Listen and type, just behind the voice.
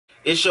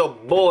It's your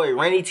boy,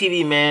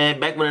 Raineytv, man,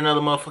 back with another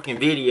motherfucking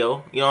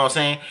video. You know what I'm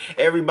saying?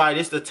 Everybody,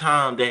 this the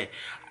time that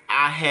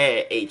I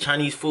had a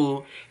Chinese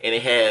food and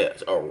it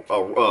had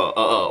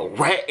a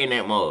rat in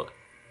that mug.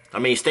 I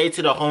mean, stay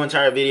to the whole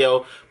entire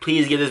video.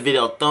 Please give this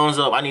video a thumbs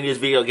up. I need this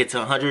video to get to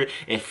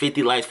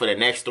 150 likes for the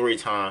next story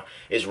time.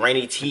 It's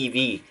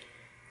Raineytv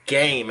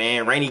game,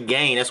 man. Rainy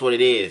game, that's what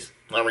it is.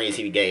 Not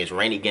Raineytv game, it's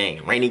Rainy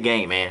game. Rainy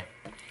game, man.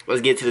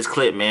 Let's get to this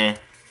clip, man.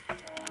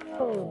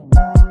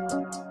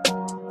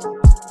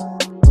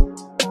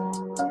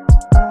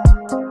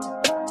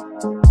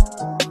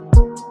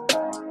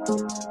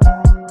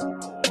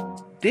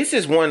 This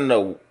is one of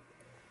the,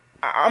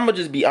 I'm gonna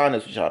just be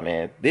honest with y'all,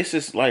 man. This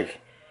is like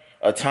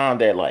a time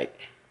that like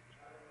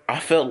I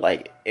felt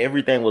like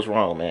everything was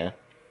wrong, man.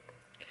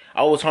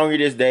 I was hungry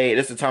this day.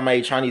 This is the time I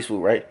ate Chinese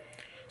food, right?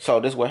 So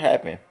this is what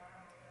happened.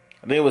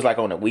 I think it was like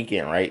on the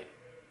weekend, right?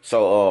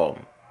 So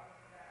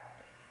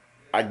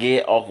I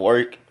get off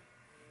work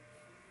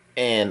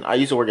and I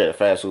used to work at a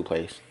fast food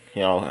place.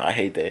 You know, I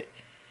hate that.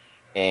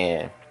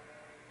 And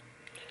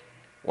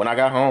when I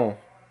got home,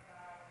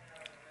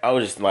 I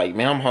was just like,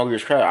 man, I'm hungry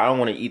as crap. I don't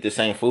want to eat the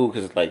same food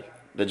because, like,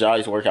 the job I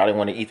used to work at, I didn't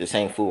want to eat the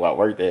same food I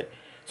worked at.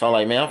 So I'm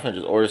like, man, I'm finna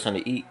just order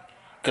something to eat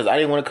because I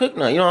didn't want to cook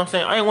nothing. You know what I'm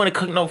saying? I didn't want to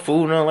cook no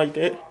food, nothing like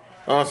that. You know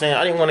what I'm saying?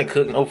 I didn't want to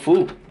cook no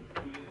food.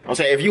 I'm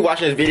saying, if you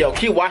watching this video,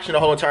 keep watching the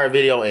whole entire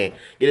video and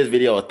give this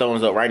video a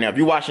thumbs up right now. If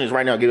you watching this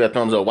right now, give it a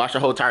thumbs up. Watch the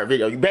whole entire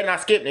video. You better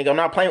not skip, nigga. I'm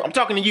not playing. I'm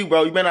talking to you,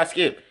 bro. You better not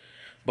skip.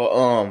 But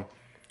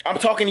I'm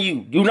talking to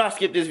you. Do not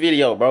skip this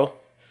video, bro.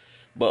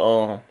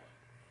 But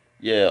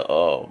yeah,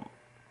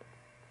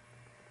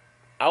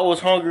 I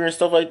was hungry and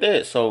stuff like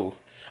that, so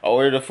I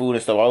ordered the food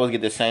and stuff. I always get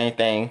the same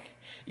thing,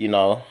 you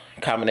know,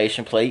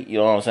 combination plate, you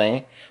know what I'm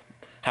saying?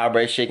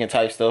 High-bread chicken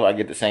type stuff, I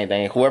get the same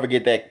thing. Whoever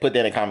get that, put that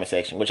in the comment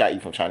section, which I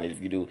eat from Chinese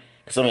if you do.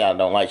 Because some of y'all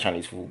don't like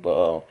Chinese food,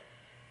 but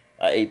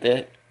I ate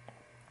that.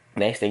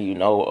 Next thing you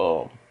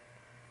know,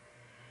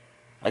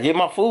 I get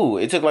my food.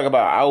 It took like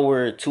about an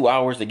hour, 2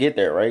 hours to get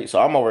there, right?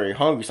 So I'm already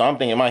hungry, so I'm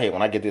thinking in my head,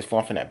 when I get this food,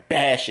 I'm finna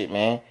bash it,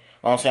 man. You know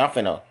what I'm saying? I'm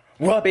finna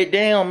rub it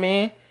down,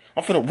 man.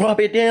 I'm finna rub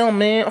it down,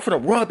 man. I'm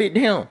finna rub it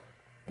down.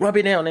 Rub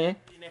it down, man.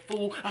 In that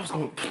food, I was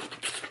going,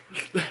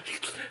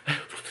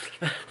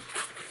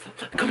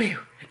 come here.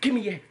 Give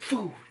me your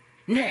food.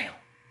 Now.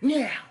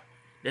 Now.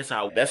 That's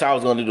how I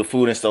was gonna do the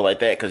food and stuff like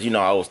that. Cause you know,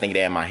 I was thinking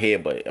that in my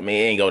head, but I mean,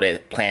 it ain't go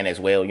that plan as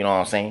well, you know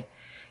what I'm saying?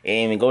 It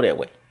ain't even go that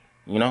way,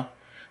 you know?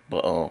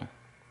 But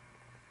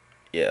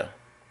yeah.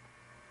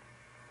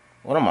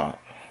 What am I?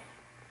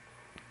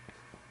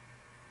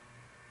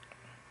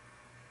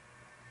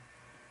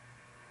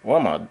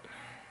 What am I?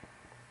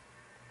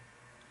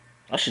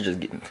 I should just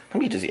get. Let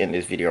me just end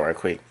this video right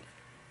quick.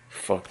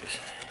 Fuck this.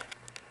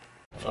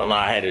 Oh no,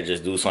 I had to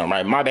just do something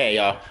right. My bad,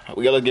 y'all.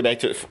 We gotta get back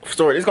to the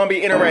story. It's gonna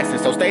be interesting,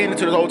 so stay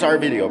into the whole entire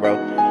video, bro.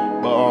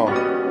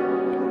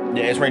 But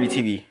yeah, it's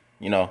Raineytv.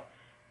 You know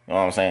what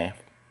I'm saying?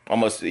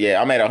 Almost,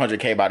 yeah. I'm at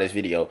 100K by this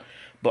video,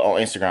 but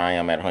on Instagram I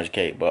am at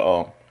 100K.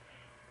 But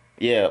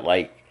yeah,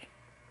 like,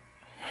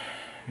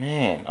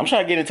 man, I'm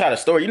trying to get into the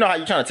story. You know how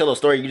you trying to tell a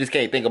story, you just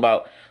can't think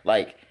about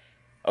like.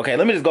 Okay,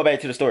 let me just go back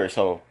to the story.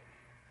 So,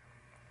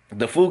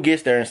 the food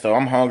gets there and stuff.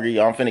 I'm hungry.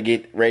 I'm finna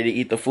get ready to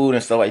eat the food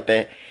and stuff like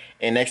that.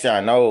 And next thing I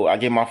know, I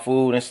get my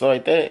food and stuff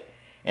like that.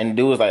 And the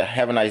dude was like,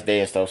 have a nice day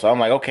and stuff. So I'm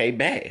like, okay,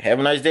 bet. Have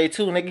a nice day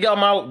too. Nigga, got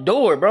my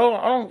door,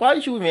 bro. Why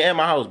did you even at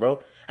my house,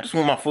 bro? I just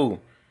want my food.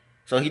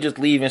 So he just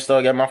leave and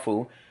stuff, got my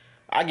food.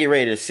 I get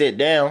ready to sit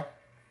down.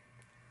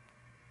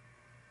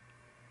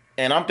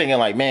 And I'm thinking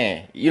like,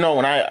 man, you know,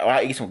 when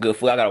I eat some good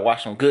food, I gotta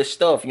watch some good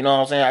stuff. You know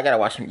what I'm saying? I gotta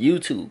watch some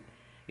YouTube.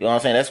 You know what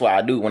I'm saying? That's what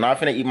I do. When I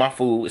finna eat my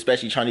food,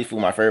 especially Chinese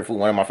food, my favorite food,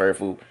 one of my favorite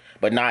food.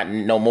 But not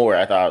no more,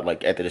 I thought,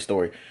 like, after the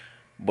story.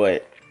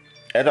 But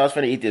after I was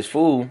finna eat this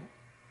food,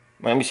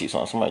 man, let me see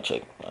something. Somebody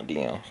check my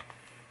DMs.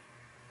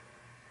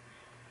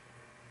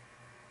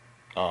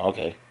 Oh,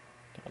 okay.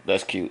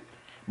 That's cute.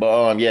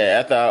 But, yeah,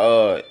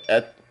 after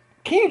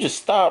can you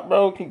just stop,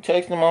 bro? Keep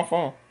texting my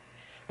phone.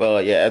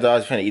 But, yeah, after I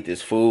was finna eat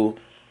this food,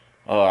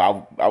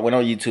 I went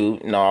on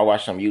YouTube. You know, I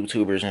watched some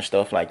YouTubers and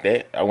stuff like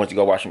that. I went to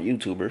go watch some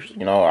YouTubers.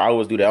 You know, I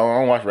always do that. I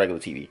don't watch regular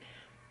TV.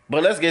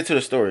 But let's get to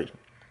the story.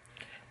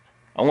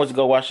 I went to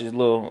go watch this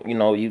little, you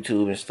know,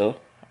 YouTube and stuff.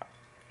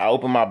 I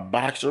open my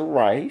box of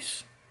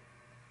rice.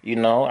 You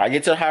know, I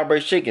get to the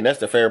high-bread chicken. That's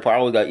the favorite part. I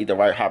always gotta eat the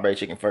right high-bread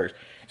chicken first.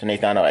 So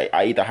next time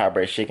I eat the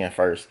high-bread chicken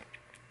first.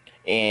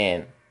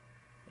 And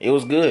it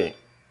was good.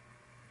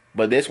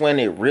 But this when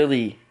it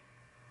really...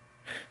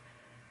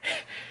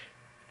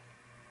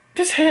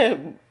 This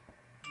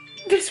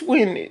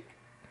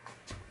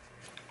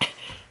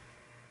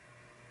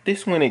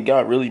when it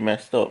got really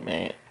messed up,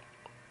 man.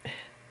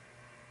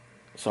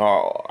 So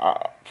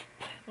I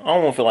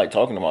don't want to feel like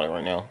talking about it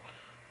right now.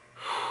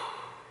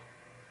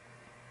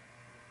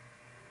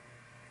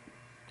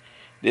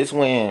 This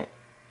when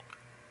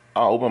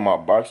I opened my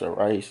box of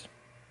rice.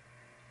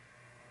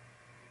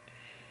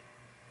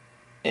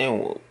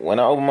 And when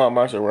I opened my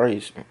box of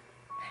rice,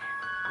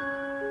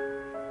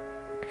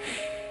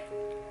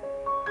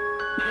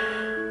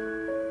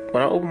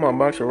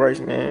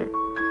 man,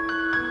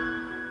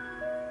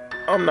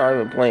 I'm not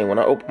even playing. When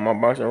I open my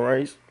box of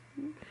rice,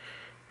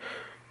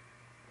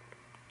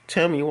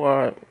 tell me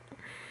why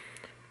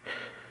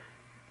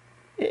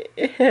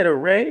it had a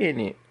rat in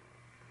it.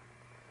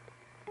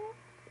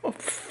 A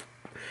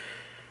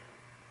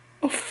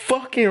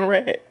fucking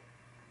rat.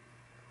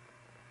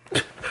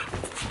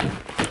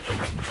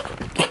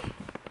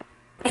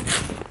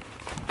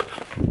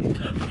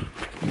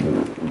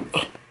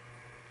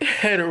 It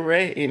had a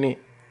rat in it.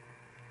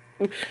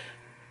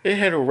 It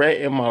had a rat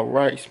in my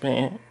rice,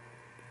 man.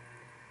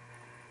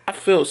 I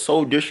feel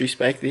so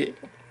disrespected.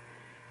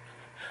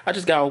 I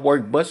just got to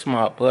work busting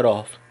my butt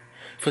off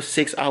for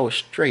 6 hours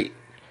straight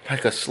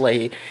like a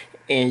slave,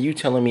 and you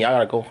telling me I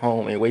gotta go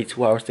home and wait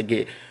 2 hours to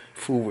get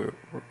food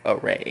with a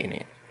rat in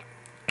it.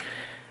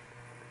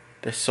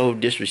 That's so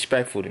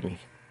disrespectful to me.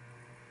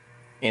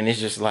 And it's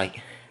just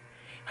like,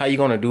 how you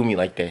gonna do me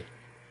like that?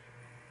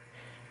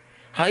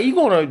 How you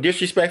gonna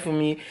disrespect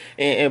me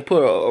and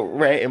put a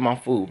rat in my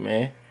food,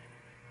 man?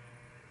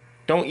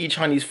 Don't eat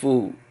Chinese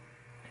food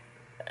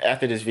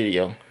after this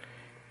video.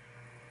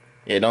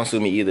 Yeah, don't sue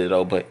me either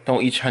though, but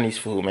don't eat Chinese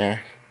food, man.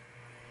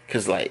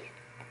 Cause like,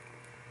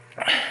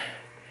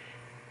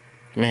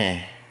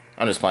 man,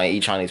 I'm just playing,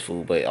 eat Chinese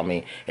food. But I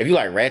mean, if you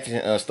like rats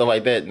and stuff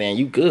like that, then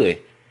you good.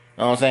 You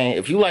know what I'm saying?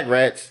 If you like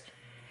rats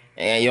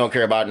and you don't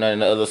care about none of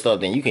the other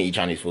stuff, then you can eat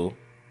Chinese food.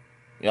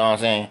 You know what I'm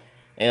saying?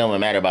 It don't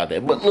matter about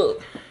that. But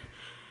look,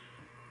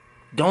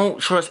 don't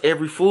trust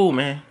every fool,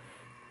 man.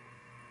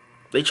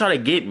 They try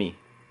to get me.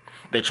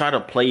 They try to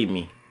play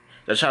me.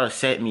 They try to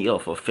set me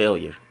up for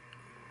failure. You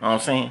know what I'm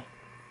saying?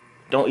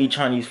 Don't eat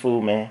Chinese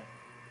food, man.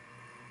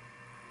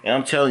 And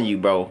I'm telling you,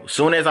 bro, as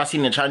soon as I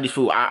seen the Chinese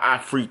food, I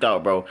freaked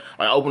out, bro.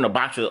 Like, I opened a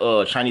box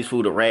of Chinese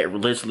food, a rat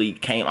literally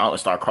came out and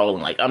started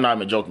crawling. Like, I'm not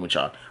even joking with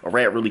y'all. A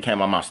rat really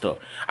came out my stuff.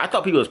 I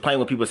thought people was playing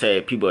when people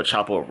said people would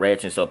chop up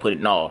rats and stuff, put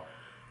it, no.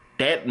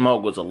 That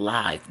mug was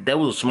alive. That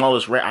was the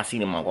smallest rat I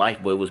seen in my life,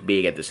 but it was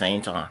big at the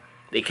same time.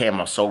 They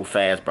came out so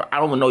fast, bro. I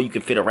don't even know you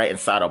can fit a rat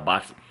inside a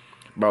box.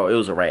 Bro, it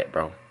was a rat,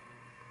 bro.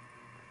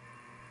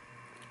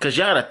 Cause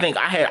y'all gotta think,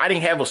 I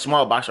didn't have a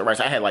small box of rice.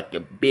 I had like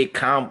a big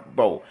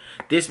combo.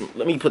 This,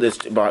 let me put this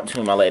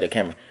between my leg and the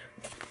camera.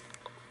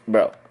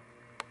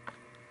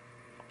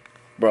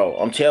 Bro,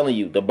 I'm telling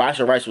you, the box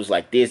of rice was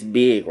like this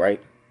big,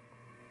 right?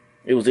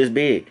 It was this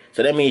big.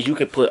 So that means you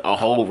could put a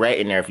whole rat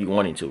in there if you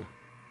wanted to. You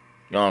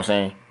know what I'm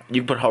saying?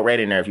 You could put a whole rat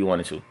in there if you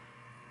wanted to.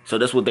 So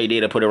that's what they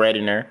did, to put a rat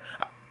in there.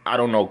 I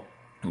don't know.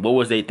 What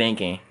was they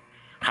thinking?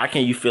 How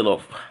can you feel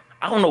off?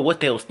 I don't know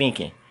what they was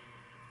thinking.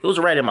 It was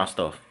a rat in my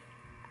stuff.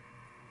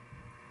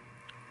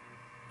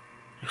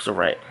 It's a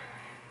rat.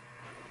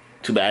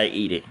 Too bad I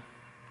eat it.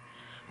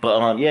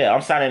 But yeah,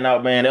 I'm signing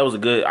out, man. That was a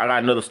good. I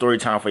got another story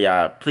time for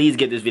y'all. Please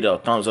give this video a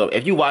thumbs up.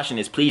 If you watching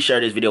this, please share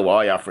this video with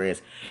all y'all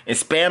friends and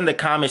spam the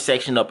comment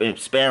section up and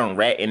spam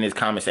rat in this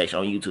comment section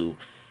on YouTube.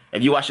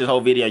 If you watch this whole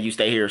video and you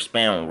stay here,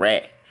 spam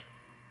rat.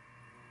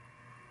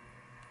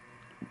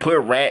 Put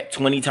rat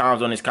 20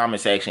 times on this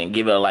comment section and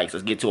give it a like. So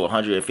let's get to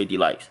 150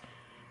 likes.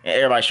 And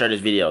everybody share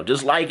this video.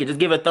 Just like it. Just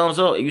give it a thumbs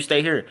up if you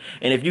stay here.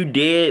 And if you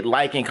did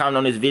like and comment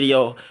on this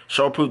video,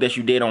 show proof that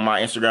you did on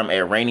my Instagram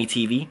at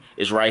Raineytv.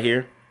 It's right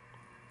here.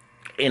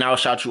 And I'll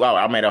shout you out.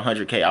 I'm at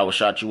 100K. I will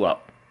shout you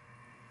out.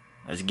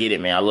 Let's get it,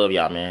 man. I love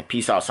y'all, man.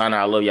 Peace out. Sign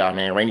out. I love y'all,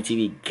 man.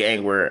 Raineytv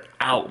gang, we're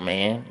out,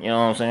 man. You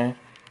know what I'm saying?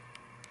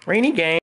 Rainy gang.